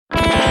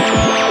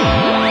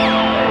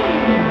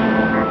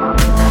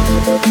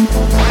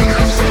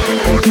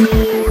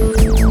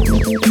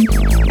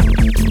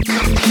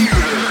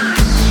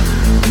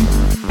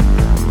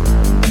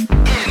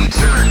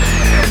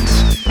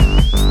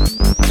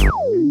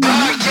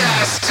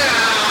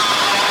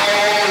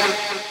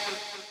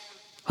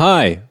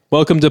Hi,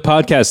 welcome to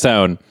Podcast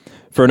Town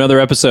for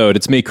another episode.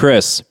 It's me,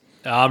 Chris.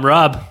 I'm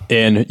Rob.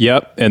 And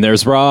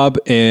there's Rob,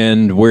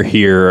 and we're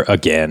here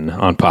again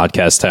on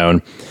Podcast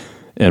Town.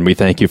 And we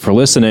thank you for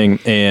listening.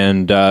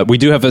 And we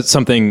do have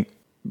something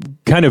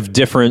kind of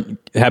different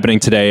happening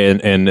today,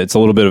 and it's a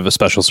little bit of a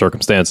special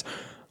circumstance.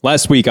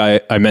 Last week,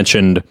 I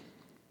mentioned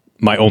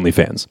my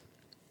OnlyFans.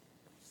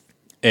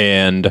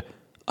 And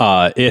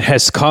it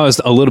has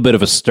caused a little bit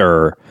of a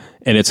stir,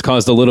 and it's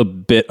caused a little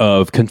bit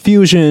of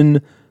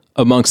confusion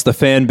amongst the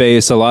fan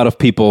base. A lot of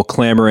people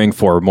clamoring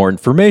for more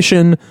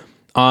information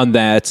on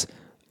that.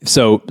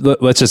 So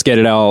let's just get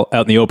it all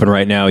out in the open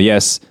right now.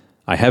 Yes,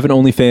 I have an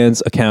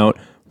OnlyFans account.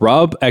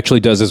 Rob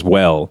actually does as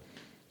well.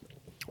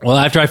 Well,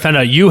 after I found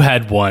out you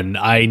had one,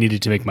 I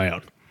needed to make my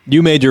own.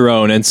 You made your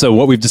own, and so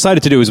what we've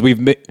decided to do is we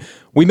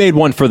made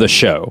one for the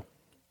show.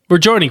 We're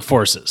joining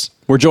forces.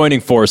 We're joining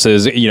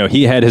forces. You know,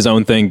 he had his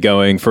own thing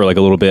going for like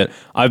a little bit.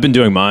 I've been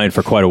doing mine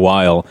for quite a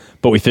while,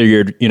 but we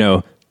figured, you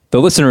know, the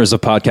listeners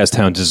of Podcast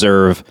Town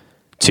deserve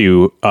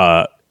to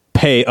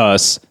pay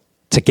us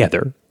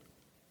together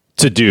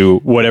to do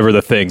whatever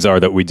the things are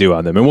that we do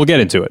on them, and we'll get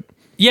into it.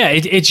 Yeah,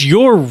 it's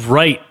your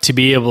right to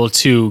be able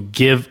to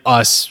give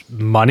us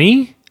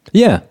money.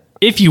 Yeah.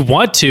 If you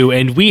want to,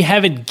 and we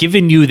haven't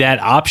given you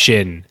that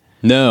option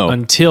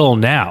until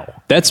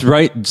now. That's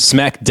right,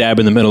 smack dab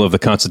in the middle of the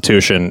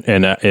Constitution,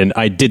 and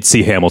I did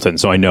see Hamilton,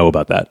 so I know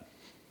about that.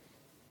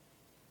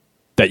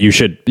 That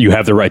you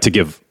have the right to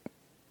give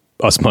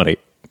us money.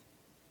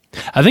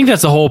 I think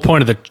that's the whole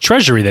point of the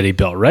treasury that he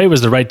built, right?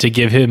 Was the right to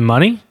give him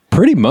money?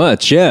 Pretty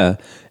much, yeah.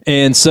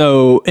 And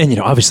so, you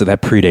know, obviously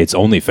that predates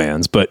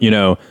OnlyFans, but, you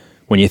know,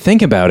 when you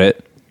think about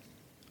it,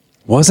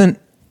 wasn't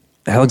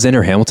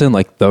Alexander Hamilton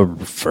like the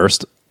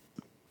first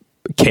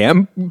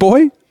cam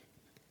boy?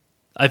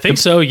 I think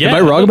so, yeah. Am I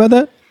wrong about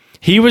that?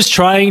 He was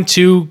trying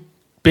to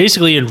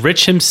basically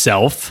enrich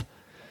himself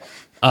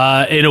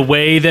in a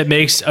way that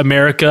makes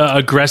America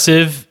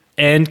aggressive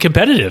and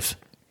competitive.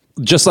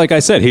 Just like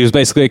I said, he was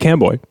basically a cam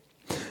boy.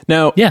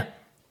 Now, yeah,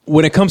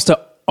 when it comes to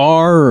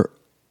our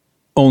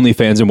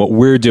OnlyFans and what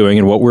we're doing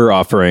and what we're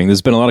offering,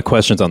 there's been a lot of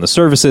questions on the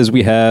services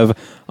we have,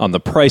 on the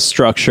price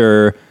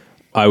structure.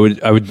 I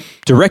would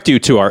direct you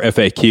to our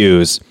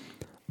FAQs,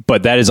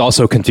 but that is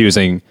also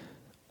confusing,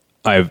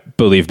 I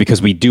believe,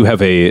 because we do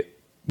have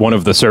one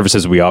of the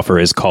services we offer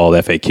is called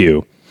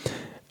FAQ,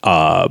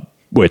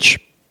 which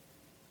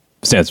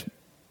stands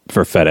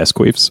for Fat Ass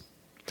Queefs.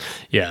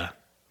 Yeah.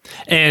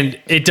 And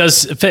it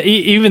does,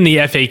 even the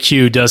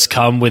FAQ does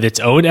come with its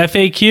own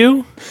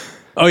FAQ.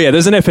 Oh yeah,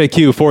 there's an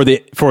FAQ for the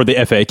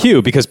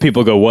FAQ because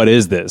people go, "What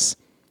is this?"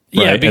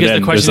 Right? Yeah, because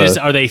the question is,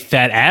 are they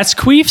fat ass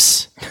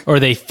queefs? Or are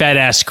they fat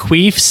ass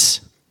queefs?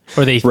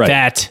 Or are they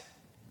fat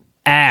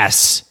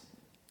ass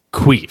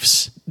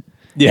queefs?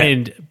 Yeah.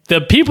 And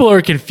the people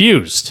are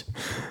confused.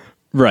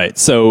 Right.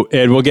 So,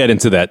 and we'll get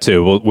into that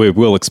too.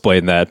 We'll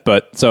explain that.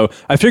 But so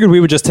I figured we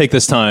would just take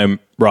this time,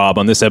 Rob,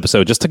 on this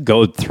episode just to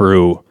go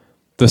through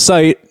the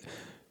site,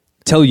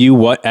 tell you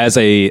what as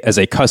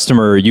a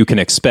customer you can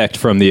expect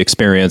from the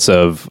experience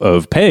of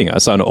paying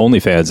us on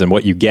OnlyFans and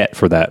what you get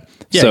for that.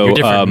 Yeah, so, your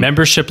different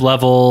membership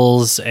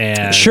levels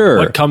and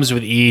what comes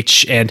with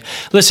each. And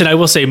listen, I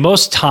will say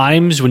most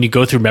times when you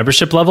go through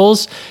membership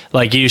levels,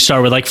 like you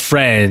start with like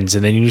friends,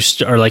 and then you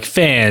start like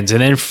fans, and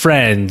then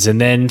friends,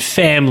 and then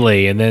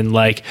family, and then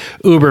like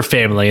Uber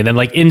family, and then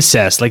like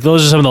incest. Like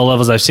those are some of the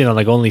levels I've seen on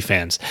like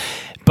OnlyFans.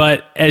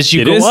 But as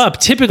you go up,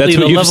 typically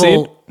the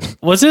level...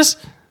 What's this?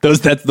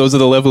 Those are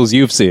the levels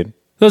you've seen.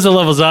 Those are the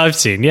levels I've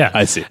seen, yeah.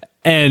 I see.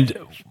 And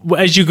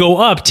as you go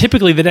up,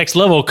 typically the next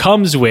level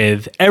comes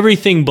with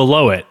everything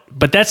below it.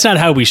 But that's not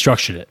how we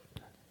structured it.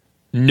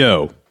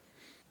 No.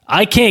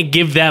 I can't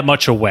give that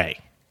much away.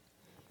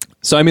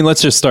 So, I mean,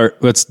 let's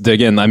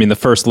dig in. I mean, the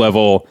first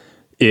level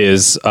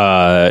is,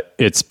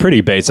 it's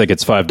pretty basic.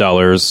 It's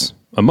 $5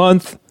 a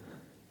month.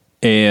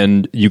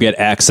 And you get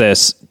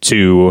access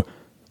to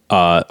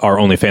our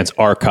OnlyFans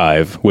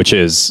archive, which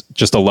is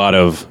just a lot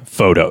of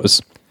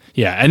photos.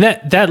 Yeah, and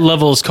that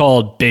level is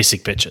called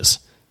Basic Bitches.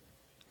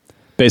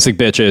 Basic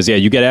Bitches, yeah.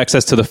 You get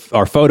access to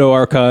our photo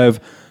archive,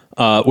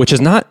 which is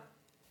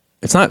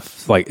it's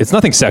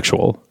nothing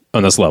sexual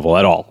on this level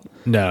at all.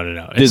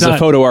 No. There's a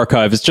photo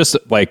archive. It's just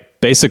like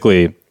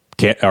basically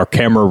our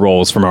camera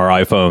rolls from our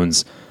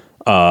iPhones,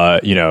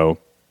 you know,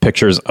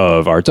 pictures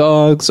of our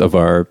dogs, of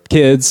our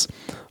kids,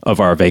 of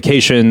our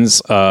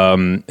vacations,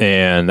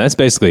 and that's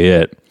basically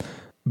it.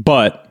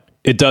 But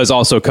it does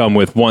also come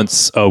with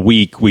once a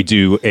week we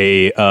do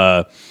every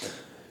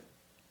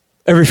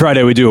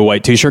Friday we do a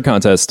white t-shirt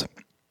contest.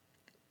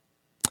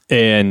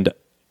 And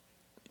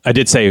I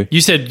did say you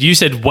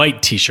said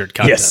white t-shirt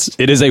contest. Yes,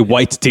 it is a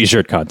white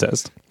t-shirt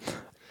contest.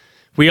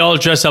 We all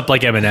dress up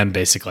like Eminem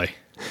basically.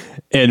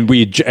 And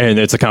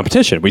it's a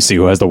competition. We see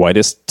who has the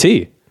whitest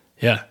tee.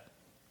 Yeah.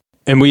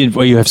 And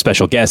you have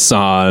special guests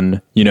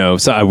on, you know,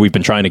 so we've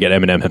been trying to get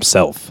Eminem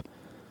himself.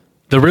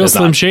 The real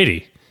Slim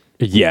Shady.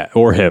 Yeah,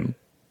 or him.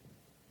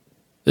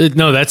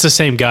 No, that's the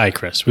same guy,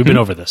 Chris. We've been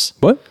over this.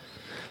 What?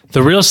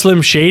 The real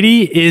Slim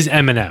Shady is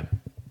Eminem.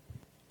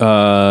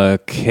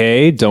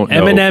 Okay, don't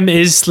know. Eminem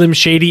is Slim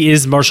Shady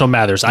is Marshall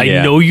Mathers. I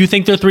know you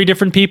think they're three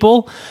different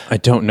people. I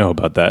don't know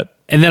about that.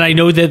 And then I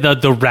know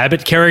that the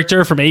rabbit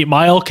character from 8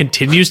 Mile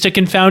continues to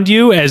confound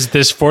you as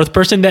this fourth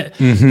person.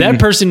 That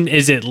person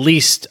is at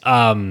least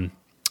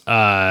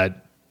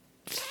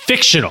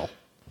fictional.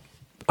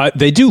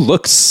 They do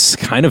look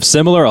kind of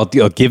similar. I'll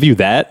give you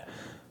that.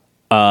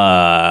 We'll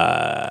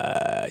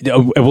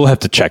have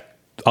to check.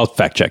 I'll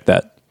fact check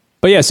that.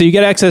 But yeah, so you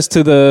get access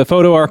to the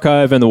photo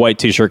archive and the white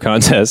t-shirt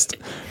contest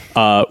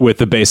with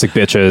the basic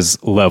bitches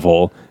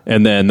level.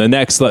 And then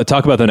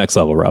talk about the next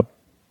level, Rob.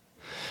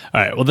 All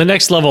right. Well, the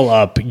next level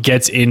up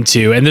gets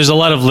into, and there's a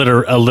lot of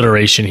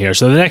alliteration here.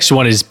 So the next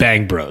one is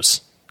Bang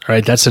Bros. All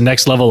right. That's the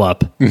next level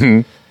up.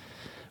 Mm-hmm.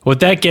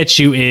 What that gets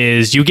you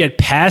is you get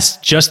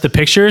past just the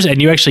pictures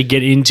and you actually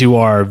get into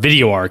our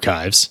video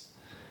archives,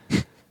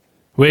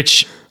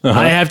 which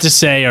I have to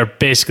say are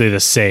basically the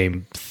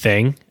same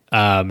thing.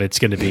 It's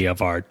going to be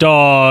of our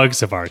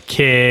dogs, of our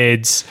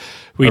kids.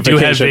 We do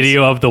have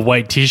video of the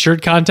white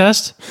t-shirt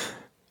contest.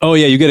 Oh,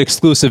 yeah, you get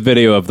exclusive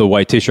video of the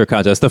white t-shirt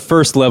contest. The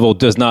first level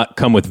does not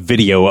come with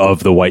video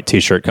of the white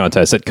t-shirt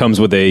contest. It comes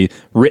with a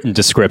written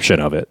description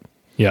of it.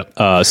 Yep.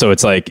 So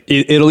it's like,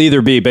 it'll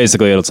either be,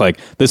 basically, it's like,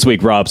 this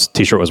week Rob's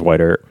t-shirt was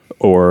whiter,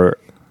 or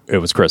it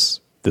was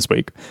Chris this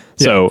week.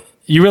 Yeah. So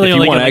you really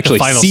only get like the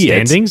final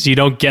standings. You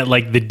don't get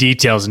like the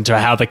details into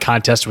how the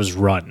contest was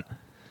run.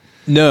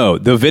 No,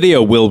 the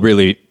video will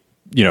really,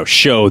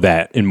 show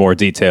that in more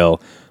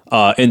detail.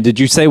 And did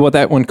you say what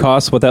that one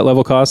costs? What that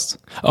level costs?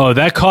 Oh,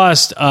 that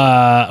cost.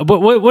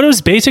 What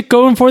is basic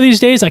going for these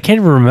days? I can't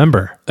even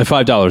remember.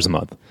 $5 a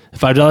month.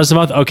 $5 a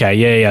month. Okay,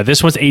 yeah.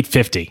 This one's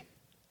 $850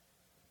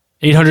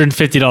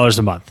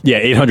 a month.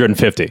 Yeah,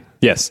 $850.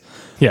 Yes.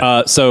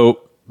 Yeah. So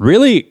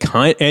really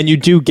and you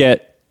do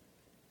get,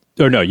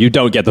 or no, you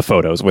don't get the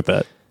photos with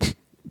that.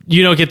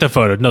 You don't get the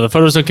photo. No, the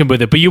photos don't come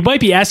with it. But you might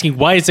be asking,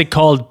 why is it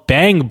called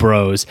Bang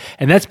Bros?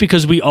 And that's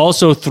because we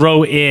also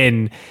throw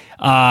in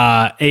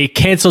a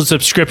canceled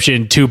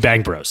subscription to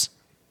Bang Bros.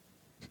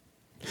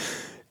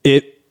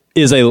 It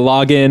is a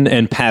login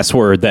and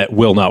password that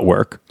will not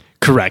work.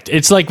 Correct.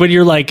 It's like when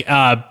you're like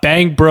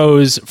Bang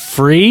Bros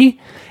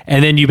free,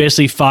 and then you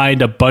basically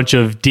find a bunch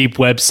of deep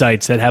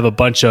websites that have a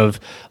bunch of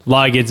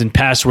logins and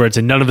passwords,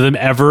 and none of them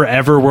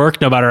ever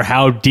work, no matter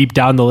how deep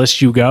down the list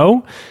you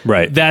go.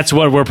 Right. That's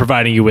what we're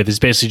providing you with, is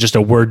basically just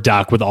a Word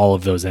doc with all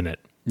of those in it.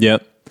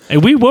 Yep.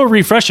 And we will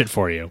refresh it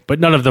for you, but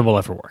none of them will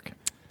ever work.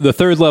 The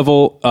third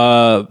level,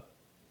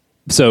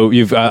 so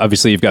you've got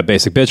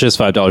Basic Bitches,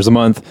 $5 a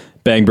month,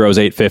 Bang Bros,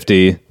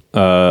 $850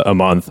 a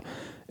month.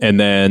 And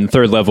then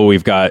third level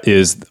we've got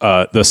is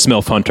the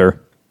Smilf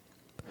Hunter,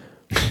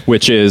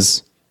 which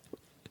is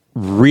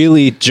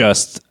really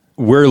just,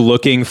 we're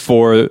looking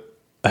for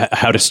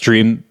how to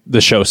stream the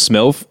show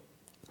Smilf,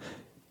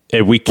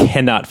 and we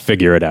cannot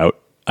figure it out.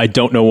 I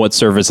don't know what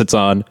service it's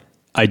on.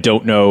 I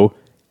don't know,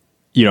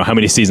 how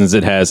many seasons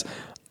it has.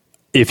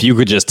 If you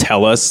could just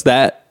tell us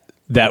that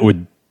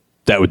would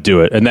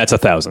do it. And that's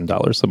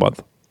 $1,000 a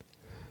month.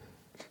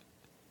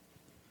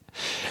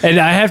 And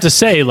I have to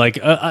say, like,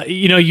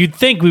 you'd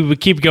think we would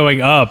keep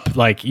going up.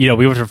 Like, we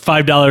went from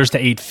 $5 to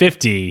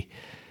 $850.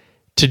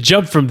 To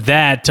jump from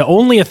that to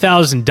only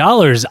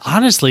 $1,000,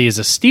 honestly, is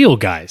a steal,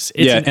 guys.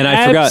 It's an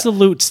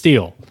absolute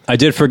steal. I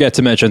did forget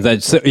to mention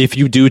that. So if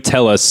you do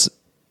tell us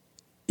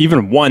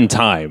even one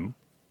time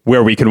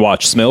where we can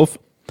watch Smilf,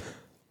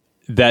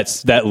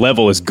 that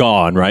level is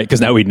gone, right? Because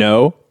now we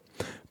know.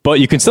 But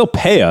you can still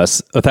pay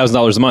us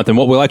 $1,000 a month, and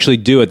what we'll actually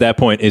do at that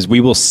point is we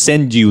will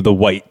send you the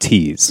white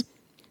tees.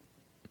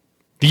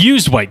 The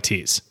used white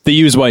tees. The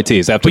used white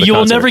tees after the concert. But you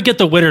will never get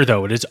the winner,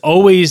 though. It is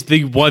always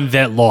the one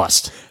that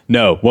lost.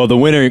 No. Well, the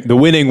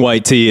winning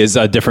white tee is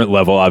a different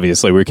level,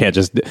 obviously. We can't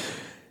just...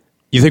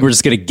 You think we're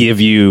just going to give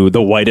you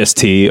the whitest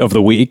tee of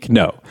the week?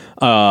 No.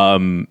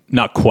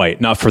 Not quite.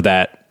 Not for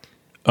that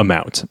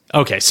amount.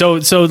 Okay, so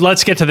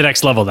let's get to the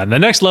next level then. The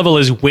next level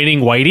is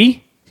winning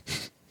whitey.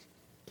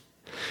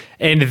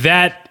 And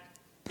that,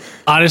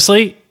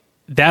 honestly,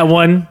 that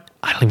one,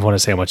 I don't even want to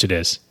say how much it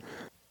is.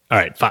 All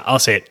right, fine, I'll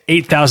say it.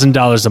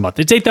 $8,000 a month.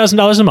 It's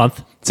 $8,000 a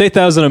month. It's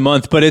 $8,000 a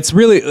month, but it's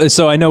really...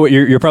 So I know what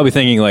you're probably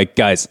thinking, like,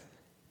 guys,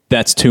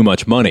 that's too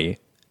much money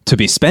to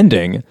be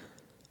spending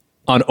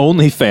on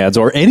OnlyFans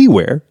or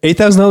anywhere.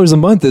 $8,000 a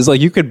month is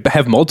like, you could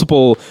have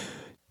multiple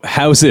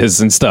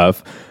houses and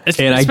stuff.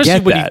 And I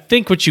get when that. You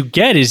think what you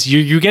get is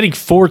you're getting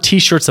 4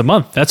 t-shirts a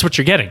month. That's what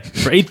you're getting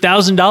for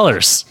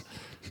 $8,000.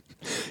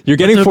 You're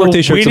getting 4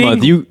 t-shirts a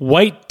month.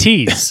 White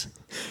tees.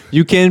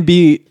 You can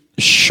be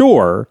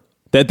sure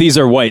that these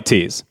are white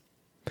tees.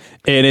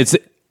 And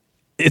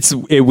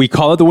we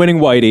call it the winning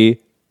whitey.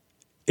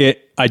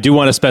 I do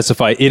want to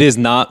specify, it is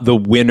not the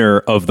winner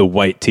of the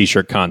white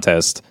t-shirt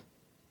contest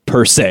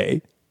per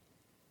se.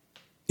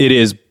 It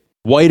is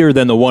whiter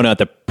than the one at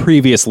the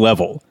previous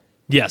level.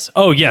 Yes.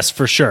 Oh, yes,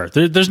 for sure.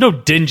 There's no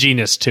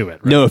dinginess to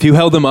it. Right? No, if you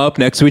held them up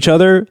next to each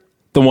other,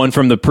 the one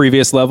from the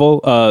previous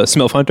level,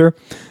 Smilf Hunter,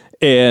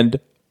 and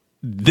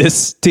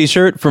this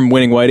t-shirt from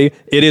Winning Whitey,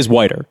 it is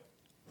whiter.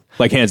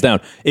 Like, hands down.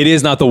 It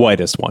is not the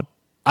whitest one.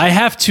 I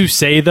have to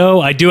say,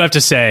 though, I do have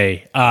to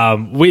say,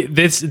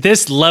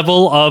 this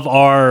level of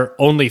our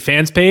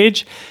OnlyFans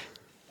page,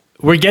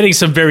 we're getting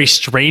some very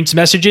strange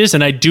messages,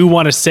 and I do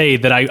want to say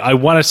that I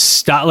want to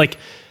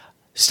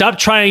stop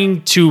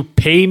trying to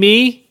pay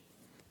me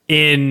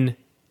in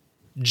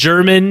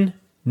German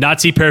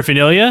Nazi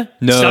paraphernalia.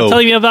 No. Stop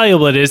telling me how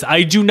valuable it is.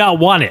 I do not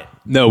want it.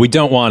 No, we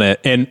don't want it.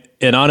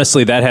 And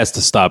honestly, that has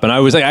to stop. And I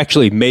was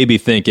actually maybe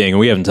thinking,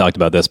 we haven't talked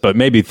about this, but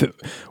maybe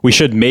we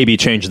should maybe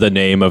change the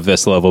name of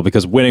this level,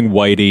 because Winning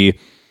Whitey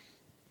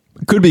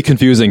could be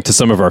confusing to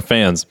some of our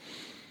fans.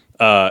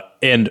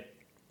 And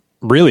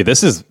really,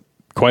 this is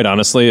quite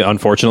honestly,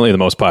 unfortunately, the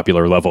most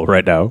popular level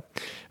right now.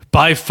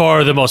 By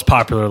far the most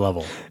popular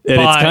level. And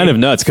it's kind of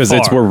nuts because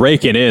we're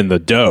raking in the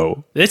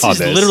dough. This is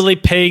literally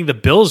paying the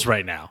bills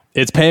right now.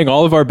 It's paying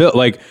all of our bills.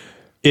 Like,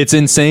 it's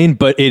insane,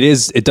 but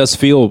it does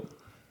feel,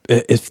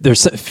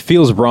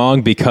 feels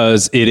wrong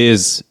because it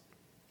is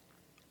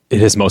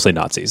mostly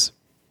Nazis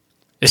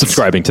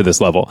subscribing to this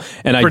level.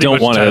 And I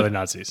don't want to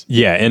Nazis.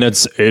 Yeah. And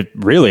it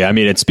really, I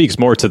mean, it speaks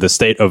more to the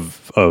state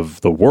of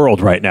the world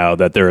right now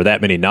that there are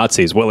that many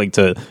Nazis willing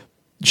to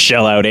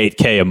shell out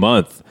 $8,000 a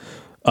month,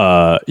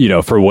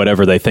 for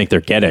whatever they think they're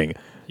getting.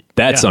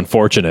 That's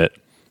unfortunate.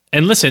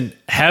 And listen,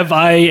 have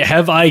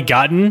I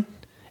gotten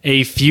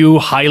a few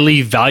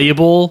highly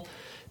valuable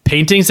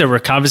paintings that were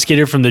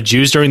confiscated from the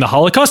Jews during the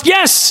Holocaust?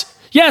 Yes.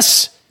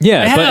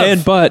 Yeah,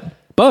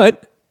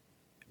 but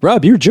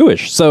Rob, you're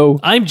Jewish, so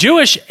I'm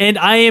Jewish, and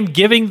I am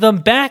giving them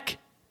back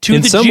to the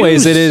Jews. In some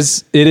ways, it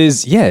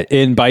is.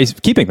 Yeah, by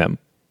keeping them.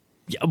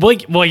 Yeah,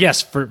 well,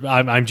 yes.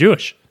 I'm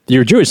Jewish.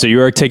 You're Jewish, so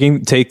you are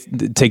taking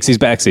takesies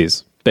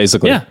backsies,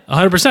 basically. Yeah,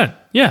 100%.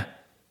 Yeah.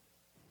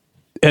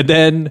 And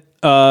then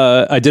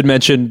I did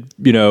mention,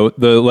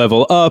 the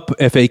level up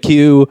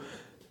FAQ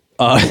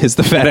is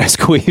the fat ass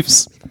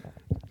queefs.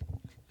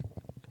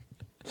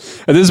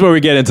 And this is where we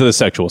get into the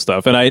sexual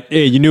stuff. And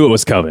you knew it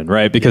was coming,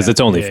 right? Because it's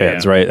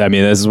OnlyFans, right? I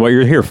mean, this is what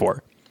you're here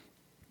for.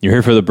 You're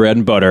here for the bread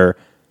and butter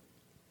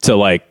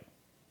to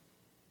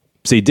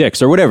see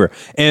dicks or whatever.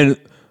 And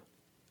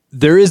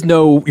you're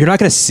not going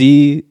to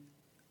see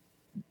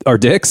our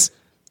dicks,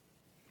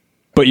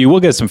 but you will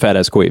get some fat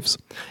ass queefs.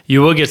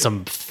 You will get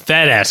some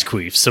fat ass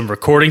queefs, some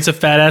recordings of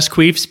fat ass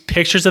queefs,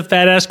 pictures of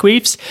fat ass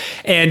queefs.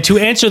 And to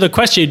answer the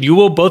question, you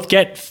will both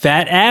get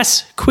fat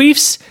ass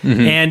queefs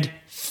and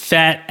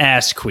fat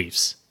ass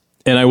queefs.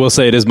 And I will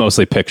say it is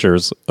mostly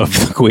pictures of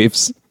the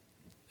queefs.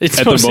 It's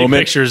at mostly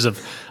pictures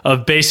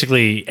of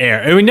basically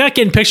air. I mean, not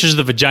getting pictures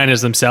of the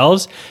vaginas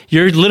themselves.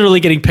 You're literally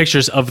getting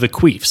pictures of the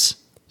queefs.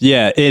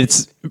 Yeah,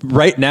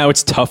 right now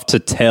it's tough to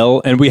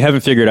tell, and we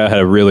haven't figured out how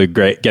to really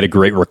get a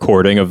great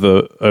recording of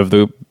the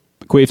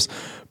queefs.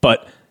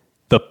 But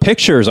the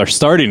pictures are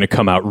starting to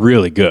come out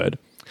really good.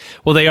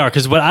 Well, they are,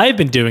 because what I've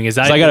been doing is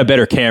I got a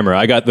better camera.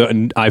 I got the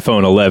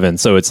iPhone 11,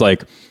 so it's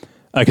like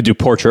I could do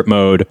portrait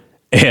mode.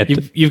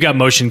 And you've got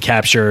motion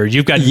capture.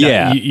 You've got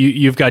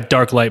you've got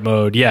dark light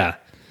mode. Yeah.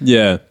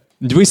 Yeah.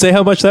 Did we say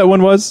how much that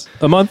one was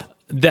a month?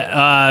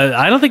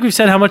 I don't think we've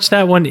said how much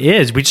that one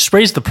is. We just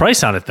raised the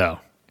price on it, though.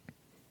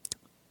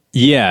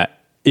 Yeah,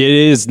 it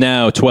is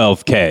now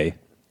 $12,000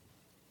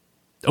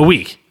 a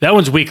week. That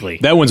one's weekly.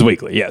 That one's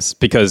weekly, yes,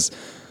 because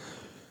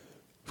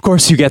of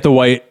course you get the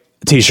white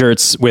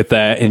t-shirts with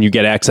that, and you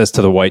get access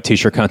to the white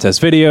t-shirt contest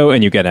video,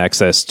 and you get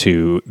access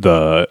to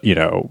the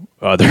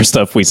other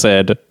stuff we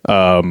said.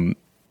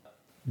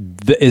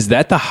 Is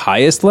that the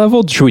highest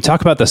level? Should we talk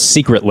about the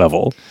secret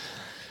level?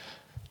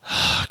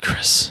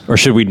 Chris. Or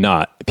should we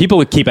not?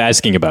 People keep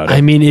asking about it.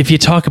 I mean, if you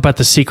talk about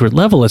the secret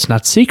level, it's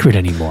not secret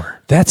anymore.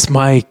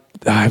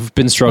 I've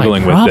been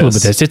struggling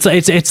with this.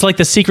 It's like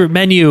the secret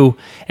menu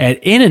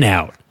at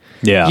In-N-Out.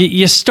 Yeah.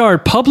 You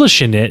start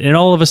publishing it, and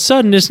all of a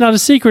sudden, it's not a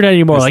secret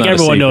anymore. It's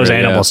everyone knows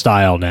Animal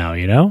Style now,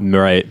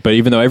 Right. But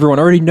even though everyone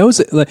already knows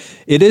it,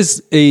 it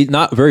is a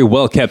not very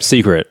well-kept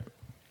secret,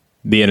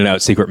 the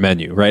In-N-Out secret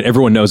menu, right?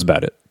 Everyone knows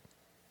about it.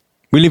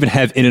 We don't even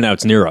have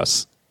In-N-Outs near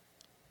us.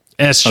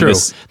 That's true.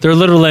 They're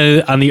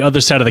literally on the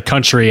other side of the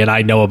country, and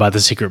I know about the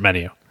secret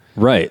menu.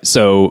 Right.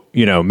 So,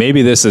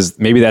 maybe that's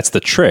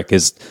the trick,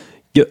 is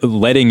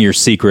letting your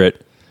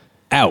secret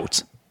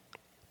out,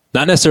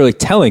 not necessarily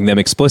telling them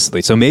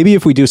explicitly. So maybe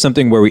if we do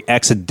something where we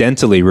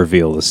accidentally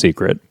reveal the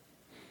secret.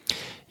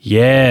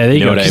 Yeah, there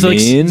you go. What I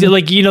mean?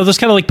 Those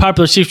kind of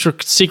popular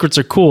secrets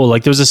are cool.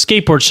 Like, there was a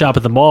skateboard shop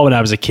at the mall when I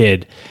was a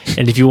kid,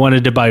 and if you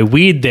wanted to buy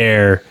weed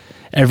there,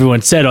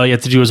 everyone said all you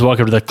have to do is walk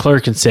up to the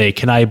clerk and say,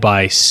 "Can I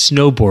buy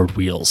snowboard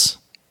wheels?"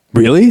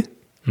 Really?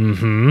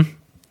 Mm-hmm.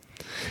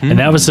 And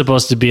that was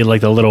supposed to be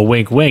like the little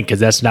wink, because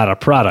that's not a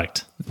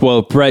product.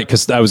 Well, right,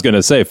 because I was going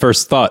to say,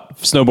 first thought,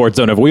 snowboards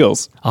don't have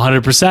wheels.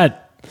 100%.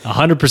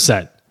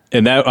 100%.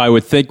 And that, I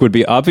would think, would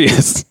be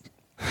obvious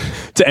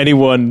to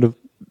anyone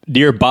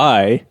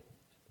nearby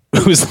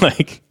who's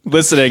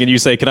listening, and you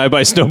say, "Can I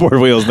buy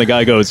snowboard wheels?" And the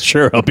guy goes,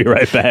 "Sure, I'll be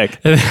right back."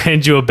 And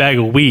hand you a bag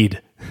of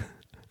weed.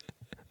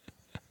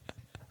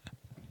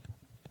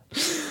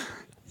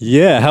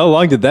 Yeah, how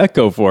long did that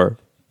go for?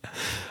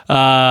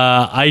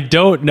 I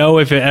don't know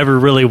if it ever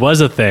really was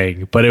a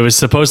thing, but it was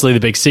supposedly the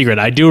big secret.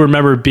 I do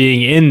remember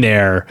being in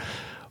there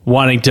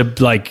wanting to,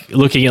 like,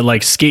 looking at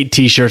like skate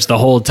t-shirts the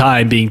whole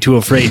time, being too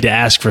afraid to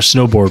ask for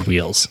snowboard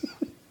wheels.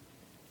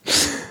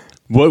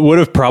 What would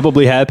have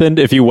probably happened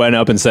if you went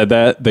up and said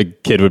that? The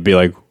kid would be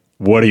like,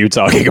 "What are you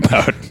talking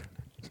about?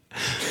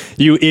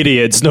 You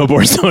idiot,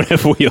 snowboards don't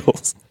have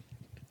wheels."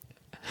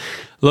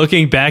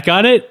 Looking back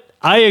on it,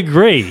 I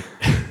agree.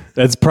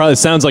 That's probably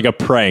sounds like a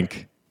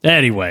prank.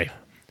 Anyway.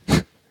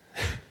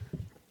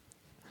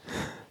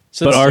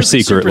 So but our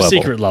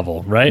secret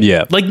level, right?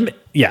 Yeah. Like,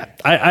 yeah,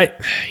 I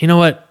you know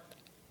what?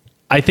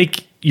 I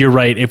think you're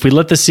right. If we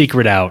let the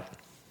secret out,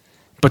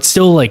 but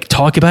still like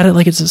talk about it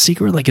like it's a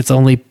secret, like it's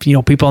only, you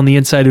know, people on the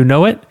inside who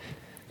know it,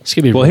 it's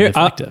going to be really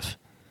effective.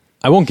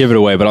 I won't give it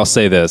away, but I'll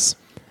say this.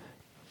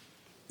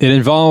 It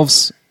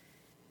involves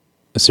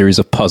a series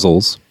of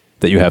puzzles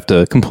that you have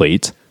to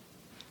complete,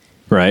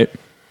 right?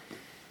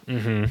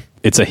 Mm-hmm.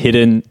 It's a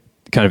hidden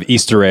kind of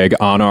Easter egg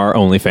on our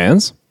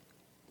OnlyFans.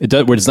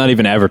 It's not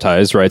even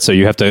advertised, right? So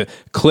you have to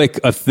click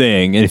a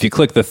thing, and if you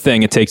click the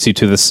thing, it takes you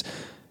to this,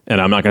 and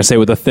I'm not going to say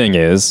what the thing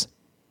is,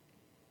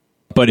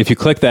 but if you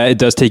click that, it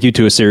does take you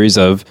to a series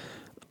of,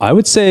 I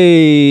would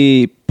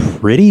say,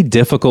 pretty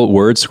difficult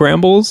word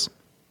scrambles.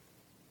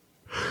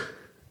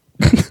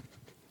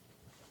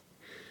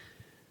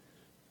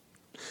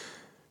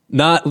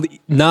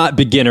 Not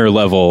beginner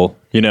level,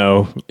 you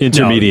know,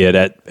 intermediate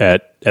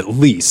at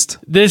least.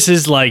 This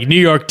is like New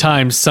York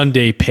Times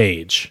Sunday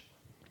page.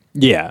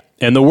 Yeah,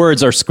 and the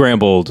words are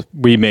scrambled.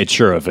 We made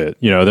sure of it.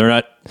 You know, they're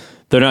not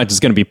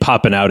just going to be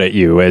popping out at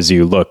you as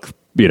you look,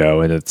 you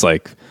know, and it's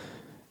like,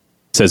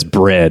 it says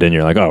bread, and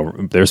you're like, oh,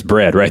 there's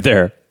bread right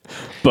there.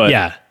 But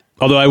yeah,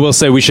 although I will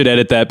say we should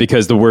edit that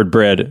because the word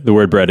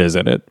bread is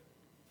in it.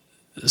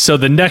 So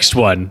the next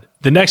one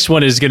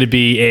is going to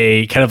be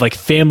a kind of like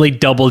family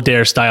double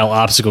dare style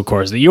obstacle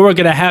course that you are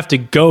going to have to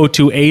go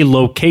to a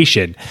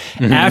location.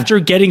 Mm-hmm. After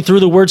getting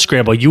through the word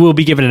scramble, you will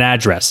be given an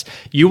address.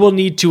 You will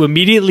need to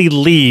immediately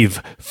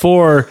leave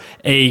for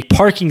a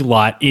parking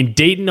lot in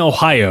Dayton,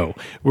 Ohio,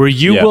 where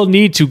you will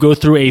need to go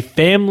through a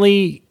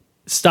family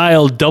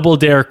style double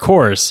dare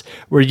course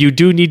where you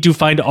do need to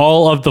find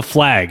all of the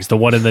flags, the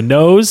one in the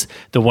nose,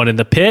 the one in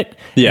the pit,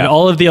 and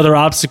all of the other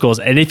obstacles.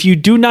 And if you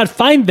do not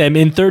find them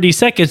in 30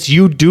 seconds,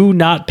 you do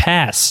not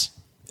pass.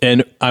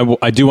 And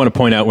I do want to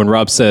point out, when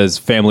Rob says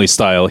family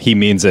style, he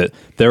means it.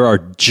 There are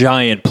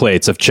giant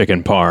plates of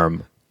chicken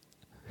parm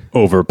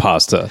over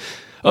pasta.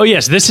 Oh,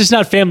 yes. This is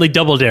not family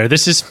double dare.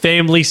 This is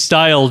family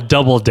style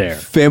double dare.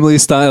 Family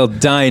style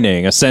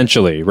dining,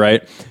 essentially,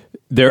 right?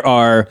 There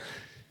are...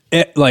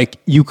 like,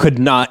 you could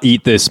not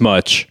eat this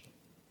much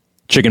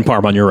chicken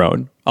parm on your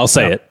own. I'll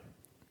say it.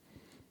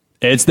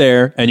 It's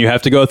there, and you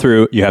have to go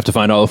through. You have to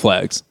find all the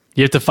flags.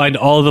 You have to find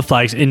all of the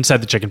flags inside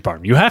the chicken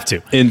parm. You have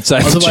to.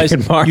 Inside the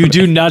chicken parm. You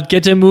do not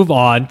get to move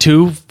on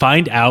to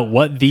find out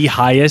what the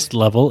highest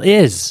level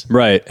is.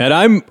 Right. And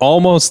I'm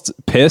almost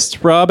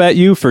pissed, Rob, at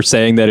you for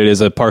saying that it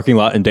is a parking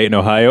lot in Dayton,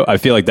 Ohio. I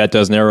feel like that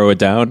does narrow it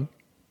down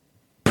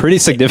pretty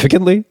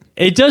significantly.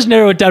 It does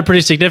narrow it down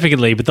pretty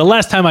significantly, but the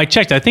last time I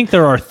checked, I think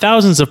there are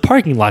thousands of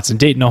parking lots in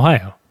Dayton,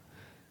 Ohio.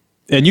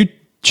 And you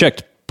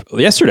checked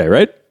yesterday,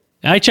 right?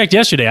 I checked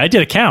yesterday. I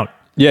did a count.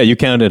 Yeah, you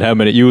counted how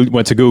many. You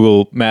went to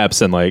Google Maps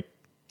and like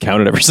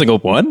counted every single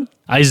one?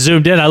 I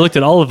zoomed in. I looked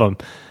at all of them.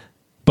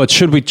 But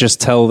should we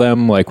just tell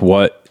them like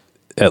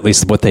at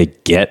least what they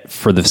get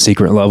for the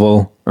secret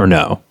level, or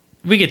no?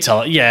 We could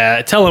tell it.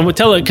 Yeah, tell them,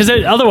 because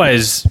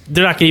otherwise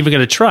they're not even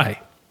going to try.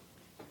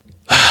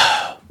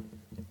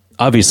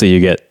 Obviously, you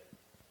get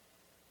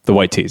the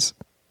white tees.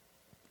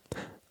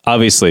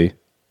 Obviously,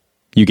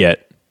 you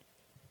get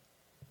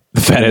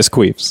the fat ass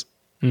queefs.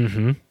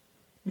 Mm-hmm.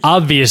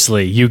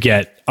 Obviously, you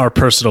get our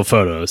personal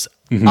photos.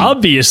 Mm-hmm.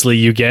 Obviously,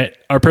 you get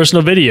our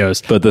personal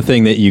videos. But the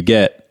thing that you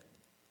get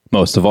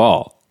most of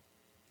all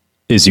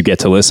is you get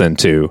to listen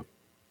to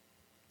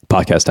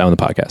Podcast Town, the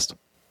podcast,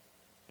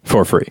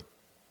 for free.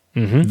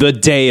 Mm-hmm. The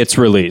day it's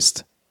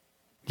released.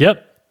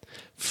 Yep.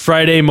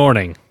 Friday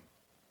morning.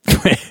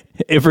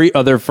 Every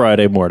other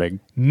Friday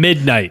morning.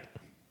 Midnight.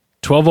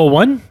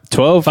 12:01?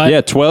 12? 5?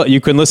 Yeah, 12. You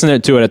can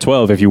listen to it at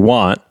 12 if you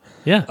want.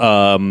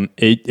 Yeah.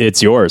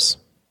 It's yours.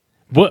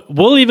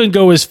 We'll even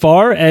go as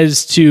far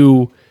as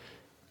to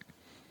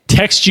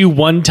text you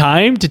one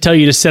time to tell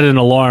you to set an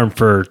alarm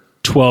for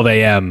 12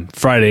 a.m.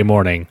 Friday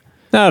morning.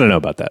 I don't know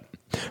about that.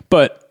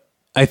 But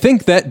I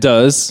think that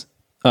does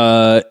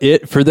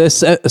it for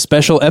this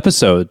special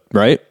episode,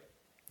 right?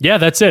 Yeah,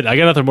 that's it. I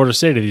got nothing more to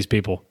say to these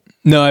people.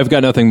 No, I've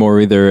got nothing more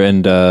either.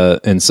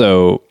 And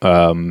so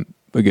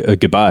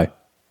goodbye.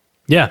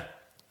 Yeah.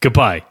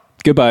 Goodbye.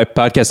 Goodbye.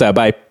 Podcast out.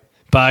 Bye.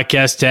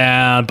 Podcast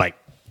Town. Bye.